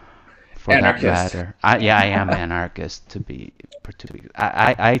 for that Anarchist. matter. Yeah, I am anarchist to be.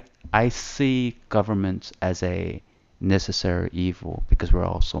 I see governments as a necessary evil because we're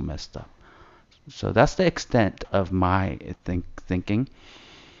all so messed up. So that's the extent of my thinking.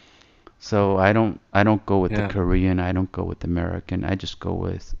 So I don't go with the Yeah. Korean, I don't go with the American. I just go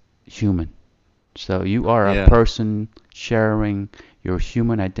with human. So you are a Yeah. person sharing your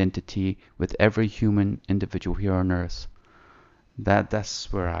human identity with every human individual here on earth.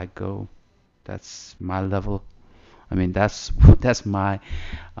 That's where I go. That's my level. I mean, that's that's my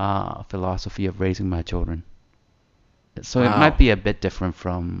philosophy of raising my children. So it might Wow. be a bit different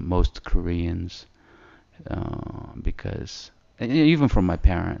from most Koreans, because even from my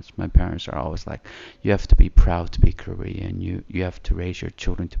parents are always like, you have to be proud to be Korean. You have to raise your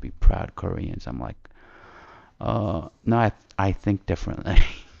children to be proud Koreans. I'm like, no, I think differently.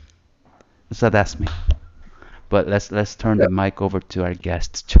 So that's me. But let's turn Yeah. the mic over to our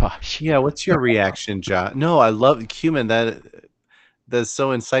guest, Josh. Yeah, what's your reaction, Josh? No, I love Cumin. That's so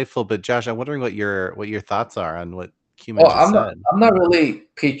insightful. But Josh, I'm wondering what your thoughts are on what Cumin Well, just said. I'm not really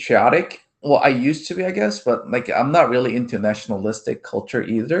patriotic. Well, I used to be, I guess, but like I'm not really into nationalistic culture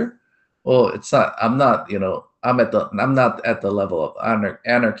either. Well, it's not. I'm not. I'm not at the level of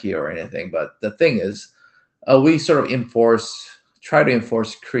anarchy or anything. But the thing is, we sort of try to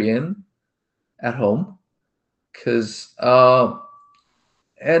enforce Korean at home, because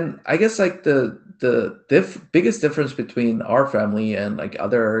and I guess like the biggest difference between our family and like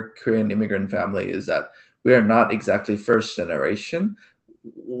other Korean immigrant family is that we are not exactly first generation.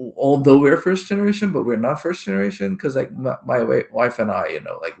 Although we're first generation, but we're not first generation, because like wife and I,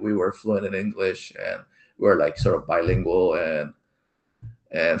 like we were fluent in English, and we're like sort of bilingual, and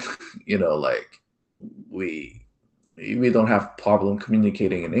like we we don't have problem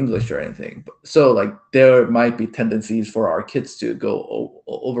communicating in English or anything. So like there might be tendencies for our kids to go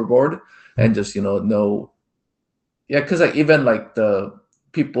overboard and just know. Yeah, because like even like the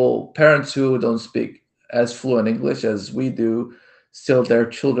parents who don't speak as fluent English as we do, still their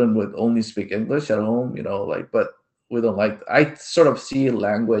children would only speak English at home. Like, but we don't like. I sort of see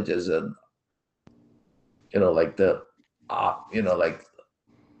language as an like the like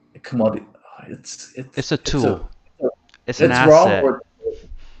a commodity. It's a It's a tool. It's an it's wrong asset. or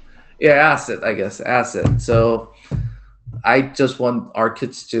yeah, asset, I guess, asset. So I just want our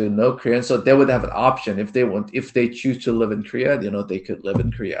kids to know Korean, so they would have an option if they choose to live in Korea, they could live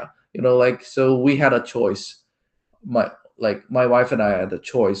in Korea. Like, so we had a choice. My wife and I had a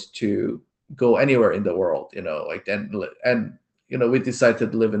choice to go anywhere in the world. Like and we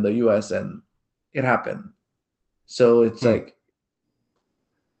decided to live in the U.S. and it happened. So it's Hmm. like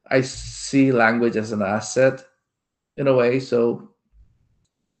I see language as an asset in a way.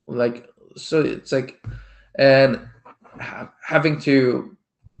 Like so it's like and having to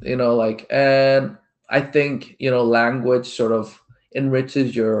like and I think language sort of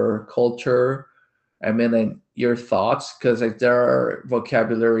enriches your culture, I mean, and your thoughts, because like there are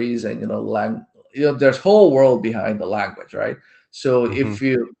vocabularies and there's whole world behind the language, right? So Hmm. if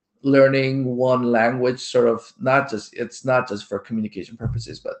you learning one language, sort of it's not just for communication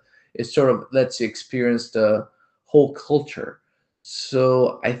purposes, but it sort of lets you experience the whole culture.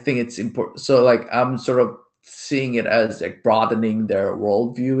 So I think it's important. So like I'm sort of seeing it as like broadening their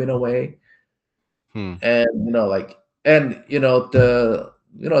worldview in a way, Hmm. and like and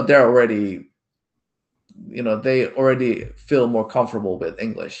they're already they already feel more comfortable with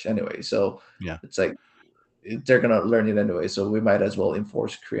English anyway. So Yeah. it's like they're gonna learn it anyway. So we might as well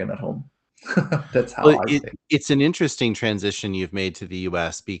enforce Korean at home. That's how Well, I think. it's an interesting transition you've made to the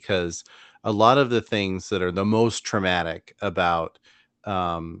US because a lot of the things that are the most traumatic about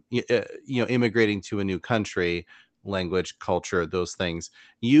immigrating to a new country, language, culture, those things,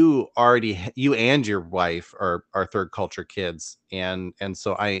 you and your wife are third culture kids, and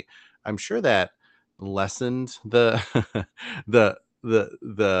so I'm sure that lessened the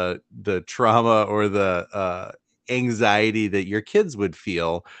the trauma or the anxiety that your kids would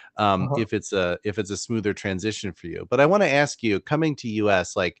feel Uh-huh. if it's a smoother transition for you. But I want to ask you, coming to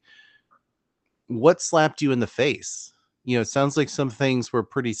US, like what slapped you in the face? It sounds like some things were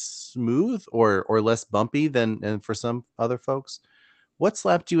pretty smooth or less bumpy than for some other folks. What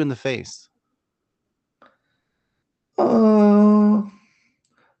slapped you in the face? Uh,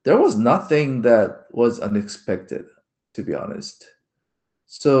 there was nothing that was unexpected, to be honest.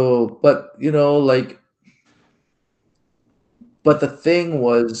 So, but but the thing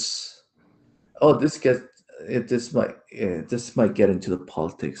was, oh, this might get into the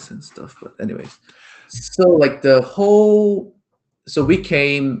politics and stuff. But anyways, so like so we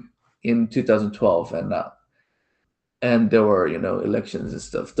came in 2012, and there were elections and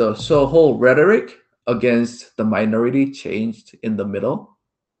stuff. The so whole rhetoric against the minority changed in the middle.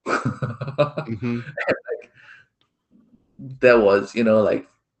 Hmm. That was like,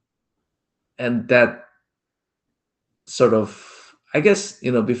 and that sort of, I guess,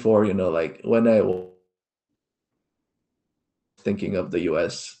 before, like when I was thinking of the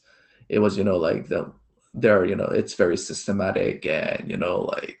US, it was, like there, it's very systematic, and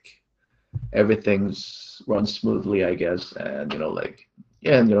like everything's run smoothly, I guess, and like,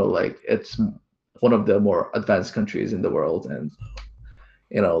 and like it's one of the more advanced countries in the world, and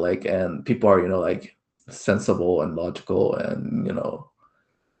like, and people are, like sensible and logical, and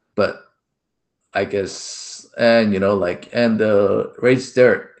but I guess, and like, and the race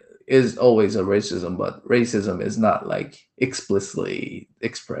there is always a racism, but racism is not like explicitly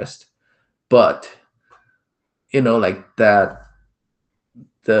expressed, but like that,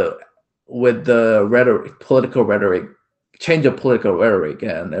 the with the rhetoric, political rhetoric, change of political rhetoric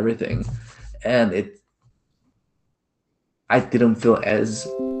and everything, and I didn't feel as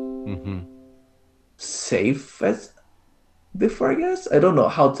Hmm. safe as before. I guess I don't know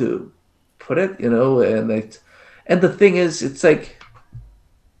how to put it, and the thing is, it's like,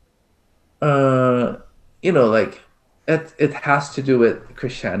 uh, like it has to do with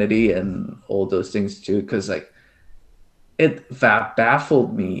Christianity and all those things too, because like that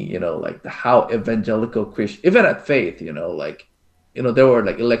baffled me, like how evangelical Christian, even at faith, like, there were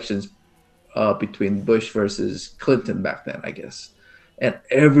like elections between Bush versus Clinton back then, I guess, and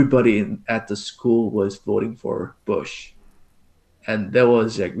everybody at the school was voting for Bush, and that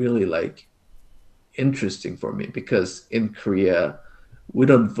was like really like interesting for me, because in Korea we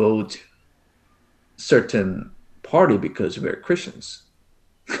don't vote certain party because we're Christians.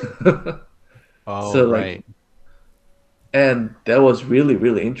 Oh, So like, right. and that was really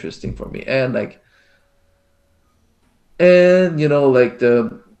really interesting for me, and like, and like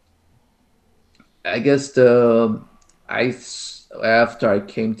I guess after I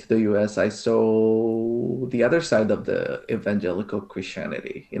came to the US, I saw the other side of the evangelical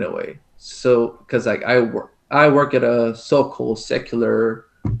Christianity in a way. So because like I work at a so-called secular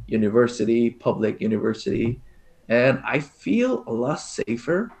university, public university, and I feel a lot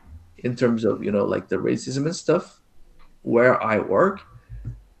safer in terms of like the racism and stuff where I work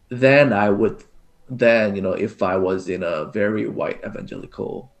than I would, than if I was in a very white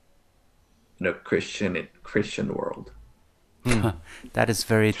evangelical Christian world. Hmm. That is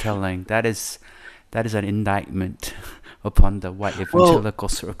very telling. That is an indictment upon the white Well, evangelical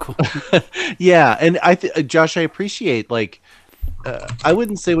circle. yeah, and Josh, I appreciate, like, I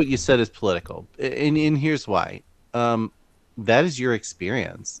wouldn't say what you said is political, and here's why. Um, that is your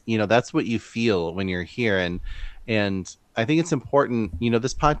experience. That's what you feel when you're here, and I think it's important.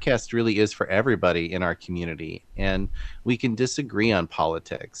 This podcast really is for everybody in our community, and we can disagree on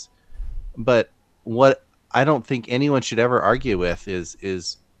politics, but what I don't think anyone should ever argue with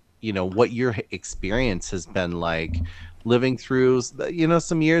is what your experience has been like living through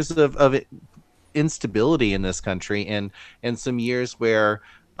some years of instability in this country, and some years where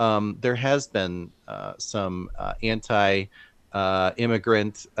there has been some anti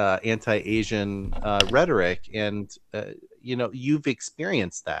immigrant, anti-Asian rhetoric, and you've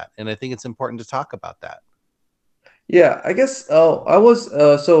experienced that, and I think it's important to talk about that. Yeah, I guess. I was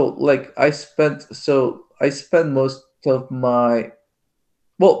so like I spent most of my,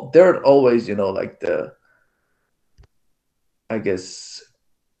 well, there are always like the, I guess,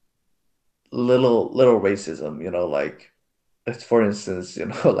 little racism, like, for instance,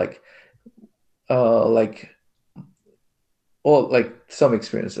 like, well, like some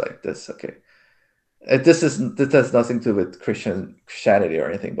experience like this. Okay, this has nothing to do with Christianity or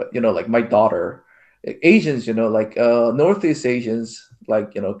anything, but like my daughter, Asians, like Northeast Asians,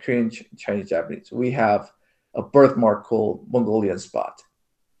 like Korean, Chinese, Japanese, we have a birthmark called Mongolian spot,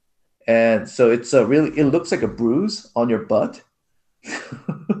 and so it's a really, it looks like a bruise on your butt,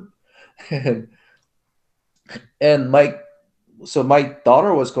 and my, so my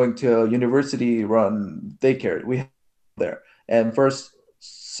daughter was going to a university run daycare we have there, and for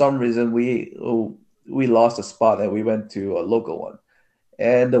some reason we lost a spot and we went to a local one,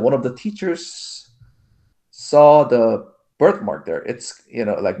 and one of the teachers saw the birthmark there. It's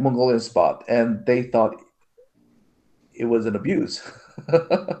like Mongolian spot, and they thought it was an abuse.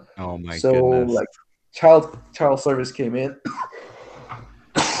 Oh my So goodness. like child service came in.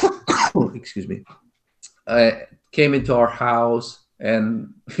 Excuse me. Came into our house,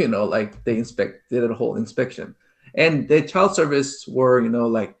 and like they did a whole inspection, and the child service were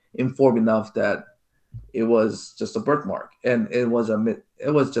like informed enough that it was just a birthmark, and it was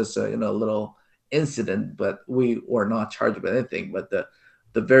just a little incident, but we were not charged with anything. But the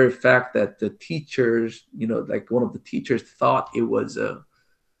very fact that the teachers, like one of the teachers thought it was a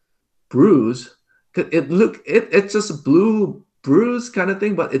bruise, 'cause it's just a blue bruise kind of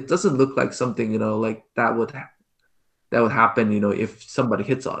thing, but it doesn't look like something like that would happen, if somebody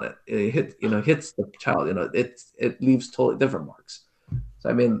hits on it. It hits the child, it leaves totally different marks. So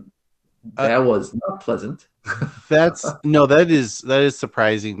I mean, Uh, that was not pleasant. That's no, that is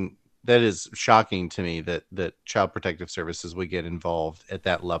surprising. That is shocking to me that Child Protective Services would get involved at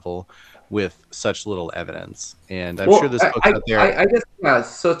that level with such little evidence. And I'm sure Well, there's folks out there. I guess yeah.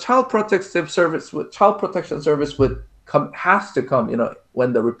 So child protection service would come has to come,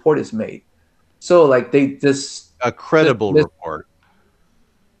 when the report is made. So like they just A credible dismiss, report.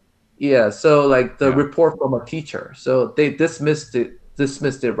 yeah. So like the Yeah. report from a teacher, so they dismissed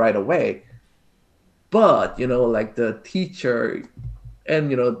it right away. But like the teacher,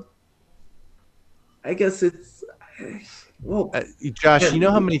 and I guess it's well, Josh, you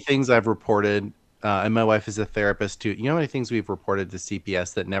know how and many things I've reported, and my wife is a therapist too. You know how many things we've reported to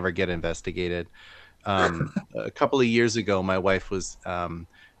CPS that never get investigated? A couple of years ago, my wife was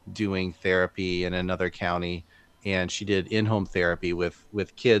doing therapy in another county, and she did in-home therapy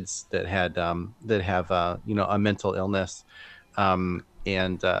with kids that had that have a mental illness,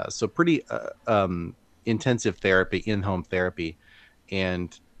 and so pretty intensive therapy, in-home therapy,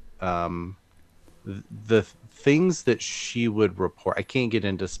 and um, the things that she would report, I can't get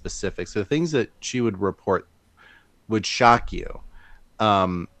into specifics. The things that she would report would shock you,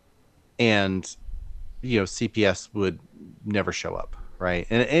 um, and CPS would never show up, right?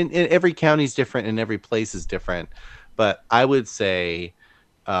 And every county is different, and every place is different. But I would say,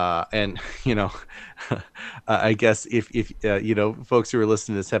 and I guess if folks who are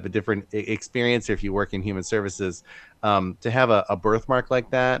listening to this have a different experience, or if you work in human services, to have a birthmark like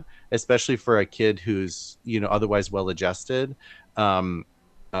that, especially for a kid who's otherwise well adjusted, to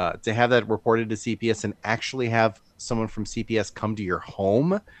have that reported to CPS and actually have someone from CPS come to your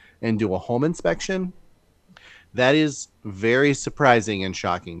home and do a home inspection, that is very surprising and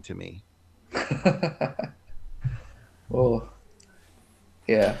shocking to me. well,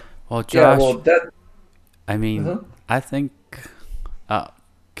 yeah, Well, yeah. Josh, Well, that. I mean, Uh-huh. I think uh,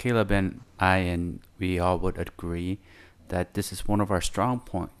 Caleb and I and we all would agree that this is one of our strong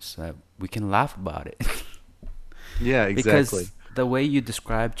points. We can laugh about it. Yeah, exactly. Because the way you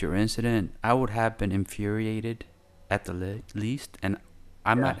described your incident, I would have been infuriated at the least, and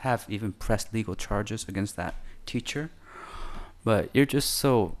I Yeah. might have even pressed legal charges against that teacher. But you're just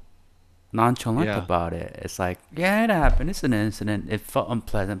so nonchalant Yeah. about it. It's like, yeah, it happened. It's an incident. It felt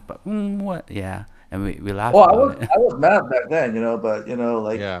unpleasant, but what? Yeah, and we laugh Well, about it. I was mad back then, but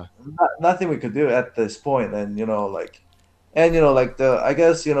like Yeah. nothing we could do at this point, and like, and like the I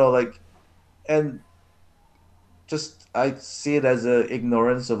guess like, and just I see it as a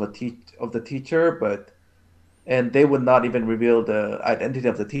ignorance of of the teacher, but and they would not even reveal the identity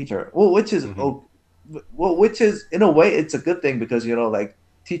of the teacher. Well, Hmm. which is in a way it's a good thing, because like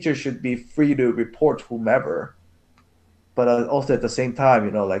teachers should be free to report whomever, but also at the same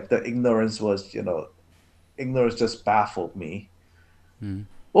time, like the ignorance was, ignorance just baffled me. Mm.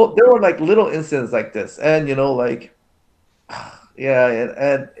 Well, there were like little incidents like this, and like, yeah,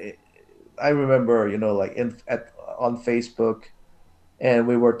 and I remember, like on Facebook, and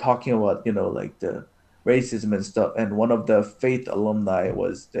we were talking about, like the racism and stuff, and one of the Faith alumni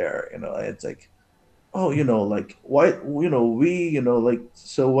was there. It's like, oh, like why, we, like,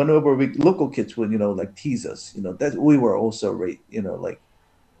 so whenever we local kids would, like tease us, that we were also like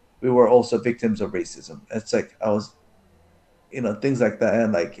we were also victims of racism. It's like I was, things like that,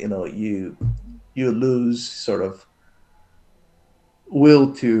 and like you lose sort of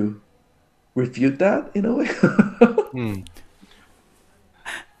will to refute that in a way. Hmm.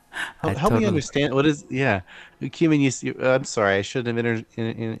 I Help me totally. understand what is, yeah. Keeman, I'm sorry, I shouldn't have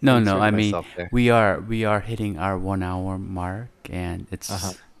No, no. I inserted mean, myself there. we are hitting our 1 hour mark, and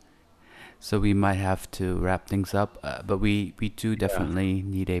Uh-huh. so we might have to wrap things up. But we do Yeah. definitely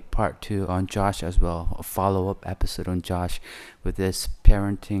need a part two on Josh as well, a follow up episode on Josh with this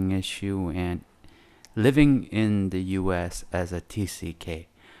parenting issue and living in the U.S. as a TCK.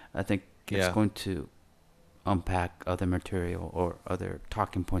 I think it's Yeah. going to unpack other material or other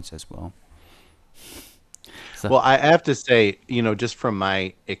talking points as well. So, Well, I have to say, just from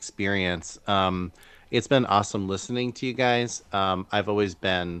my experience, it's been awesome listening to you guys. I've always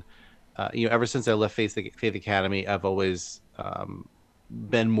been, ever since I left Faith Academy, I've always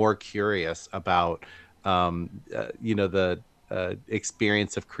been more curious about, the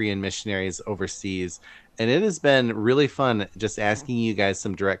experience of Korean missionaries overseas. And it has been really fun just asking you guys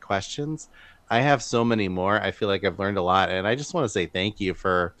some direct questions. I have so many more. I feel like I've learned a lot. And I just want to say thank you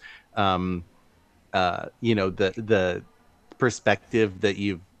for, um, the perspective that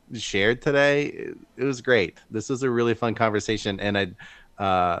you've shared today. It was great. This was a really fun conversation, and I'd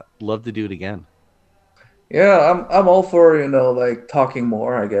love to do it again. Yeah, I'm all for, like talking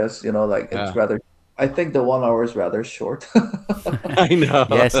more, I guess. Like it's Yeah. rather I think the 1 hour is rather short. I know.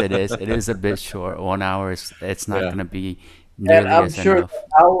 Yes, it is. It is a bit short. 1 hour is. It's not Yeah. gonna be And nearly I'm as sure enough.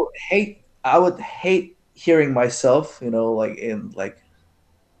 I would hate hearing myself, like in like.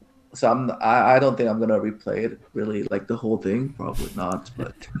 So I don't think I'm gonna replay it really, like the whole thing. Probably not,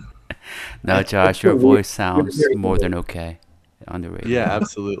 but No, it's Josh, your still weird. voice sounds more than okay on the radio. Yeah,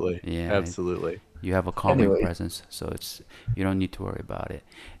 absolutely. Yeah, Absolutely. you have a calming Anyway. presence, so you don't need to worry about it.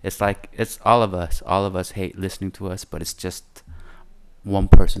 It's like it's all of us. All of us hate listening to us, but it's just one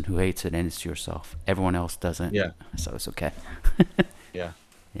person who hates it, and it's yourself. Everyone else doesn't. Yeah. So it's okay. Yeah.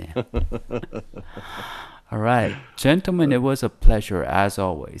 Yeah. All right, gentlemen, it was a pleasure as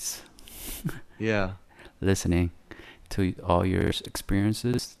always Yeah. listening to all your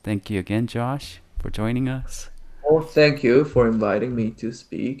experiences. Thank you again, Josh, for joining us. Well, thank you for inviting me to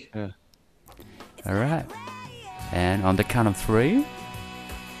speak. Yeah. All right. And on the count of 3,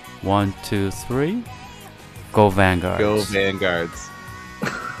 1, 2, 3, go Vanguards. Go Vanguards.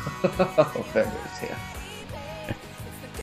 Offenders, yeah.